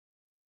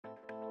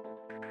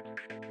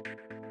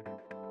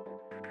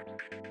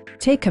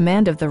Take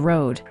command of the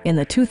road in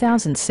the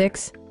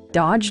 2006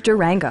 Dodge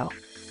Durango.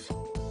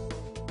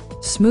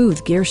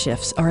 Smooth gear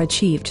shifts are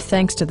achieved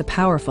thanks to the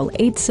powerful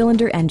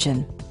 8-cylinder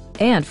engine.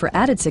 And for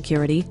added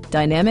security,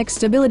 dynamic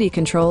stability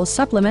control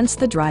supplements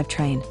the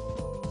drivetrain.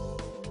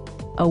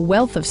 A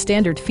wealth of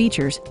standard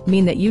features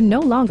mean that you no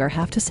longer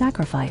have to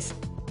sacrifice,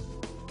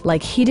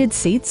 like heated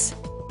seats,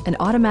 an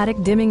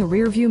automatic dimming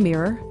rear-view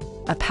mirror,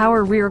 a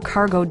power rear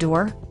cargo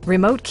door,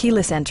 remote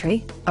keyless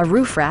entry, a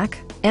roof rack,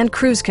 and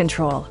cruise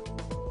control.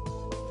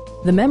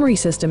 The memory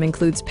system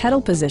includes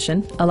pedal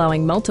position,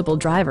 allowing multiple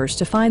drivers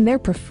to find their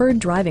preferred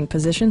driving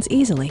positions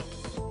easily.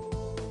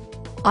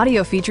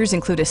 Audio features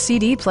include a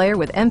CD player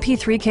with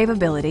MP3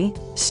 capability,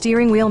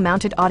 steering wheel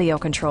mounted audio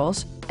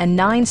controls, and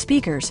 9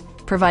 speakers,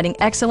 providing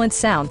excellent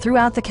sound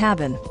throughout the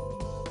cabin.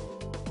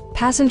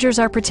 Passengers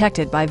are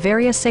protected by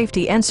various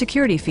safety and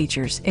security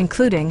features,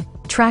 including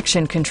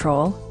traction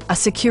control, a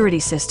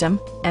security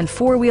system, and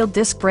 4-wheel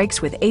disc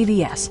brakes with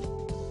ABS.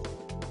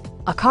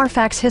 A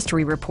Carfax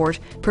history report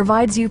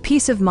provides you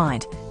peace of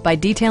mind by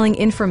detailing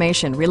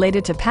information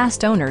related to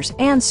past owners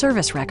and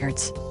service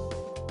records.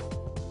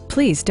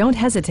 Please don't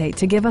hesitate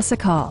to give us a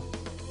call.